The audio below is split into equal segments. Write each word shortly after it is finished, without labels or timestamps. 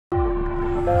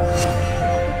The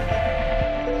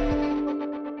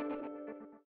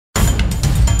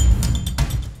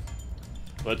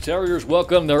Terriers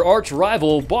welcome their arch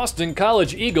rival Boston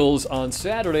College Eagles on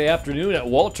Saturday afternoon at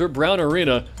Walter Brown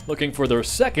Arena, looking for their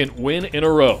second win in a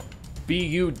row.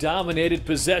 BU dominated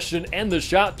possession and the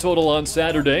shot total on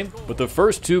Saturday, but the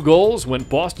first two goals went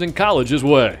Boston College's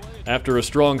way. After a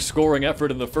strong scoring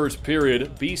effort in the first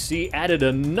period, BC added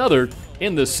another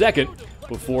in the second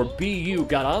before BU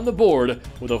got on the board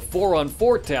with a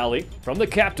 4-on-4 tally from the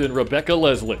captain, Rebecca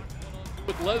Leslie.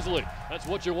 With Leslie, that's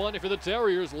what you want for the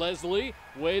Terriers. Leslie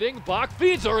waiting, Bach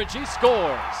feeds her and she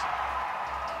scores.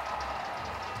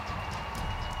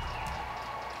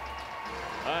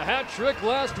 A hat trick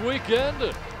last weekend,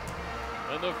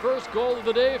 and the first goal of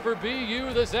the day for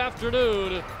BU this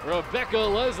afternoon. Rebecca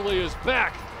Leslie is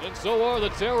back, and so are the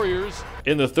Terriers.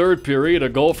 In the third period, a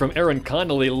goal from Erin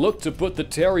Connolly looked to put the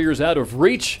Terriers out of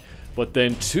reach, but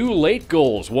then two late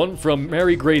goals, one from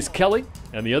Mary Grace Kelly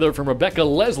and the other from Rebecca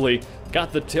Leslie,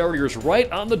 got the Terriers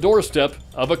right on the doorstep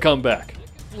of a comeback.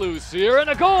 Loose here and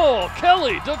a goal!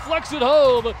 Kelly deflects it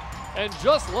home, and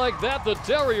just like that, the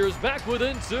Terriers back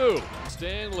within two.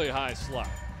 Stanley high slot.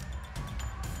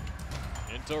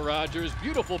 Into Rogers,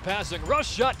 beautiful passing,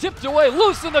 rush shot, tipped away,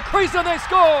 loose in the crease, and they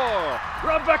score!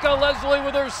 Rebecca Leslie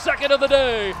with her second of the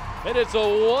day, and it's a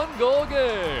one-goal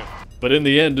game. But in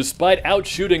the end, despite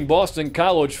outshooting Boston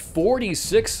College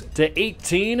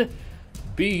 46-18,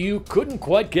 BU couldn't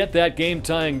quite get that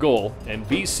game-tying goal, and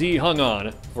BC hung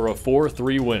on for a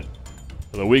 4-3 win.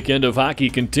 The weekend of hockey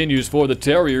continues for the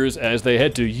Terriers as they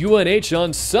head to UNH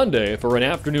on Sunday for an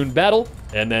afternoon battle,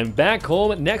 and then back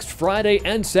home next Friday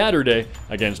and Saturday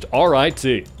against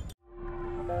RIT.